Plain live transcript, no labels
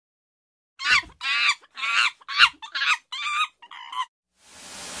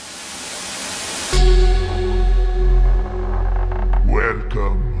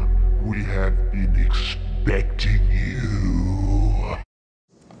expecting you.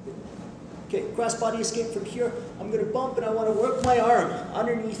 Okay, cross-body escape from here. I'm going to bump and I want to work my arm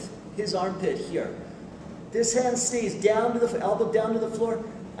underneath his armpit here. This hand stays down to the elbow, down to the floor.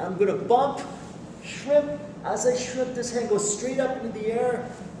 I'm going to bump, shrimp. As I shrimp, this hand goes straight up into the air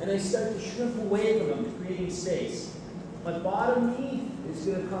and I start to shrimp away from him, creating space. My bottom knee is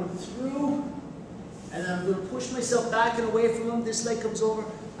going to come through and I'm going to push myself back and away from him. This leg comes over.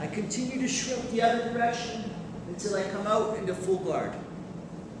 I continue to shrimp the other direction until I come out into full guard.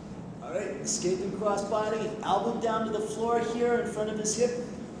 All right, escaping crossbody, elbow down to the floor here in front of his hip,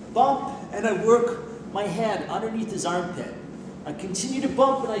 bump, and I work my hand underneath his armpit. I continue to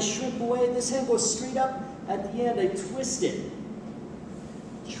bump and I shrimp away. This hand goes straight up. At the end, I twist it.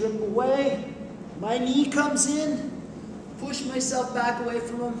 Shrimp away. My knee comes in. Push myself back away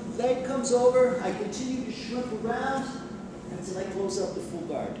from him. Leg comes over. I continue to shrimp around until I close up the full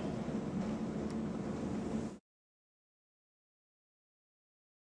guard.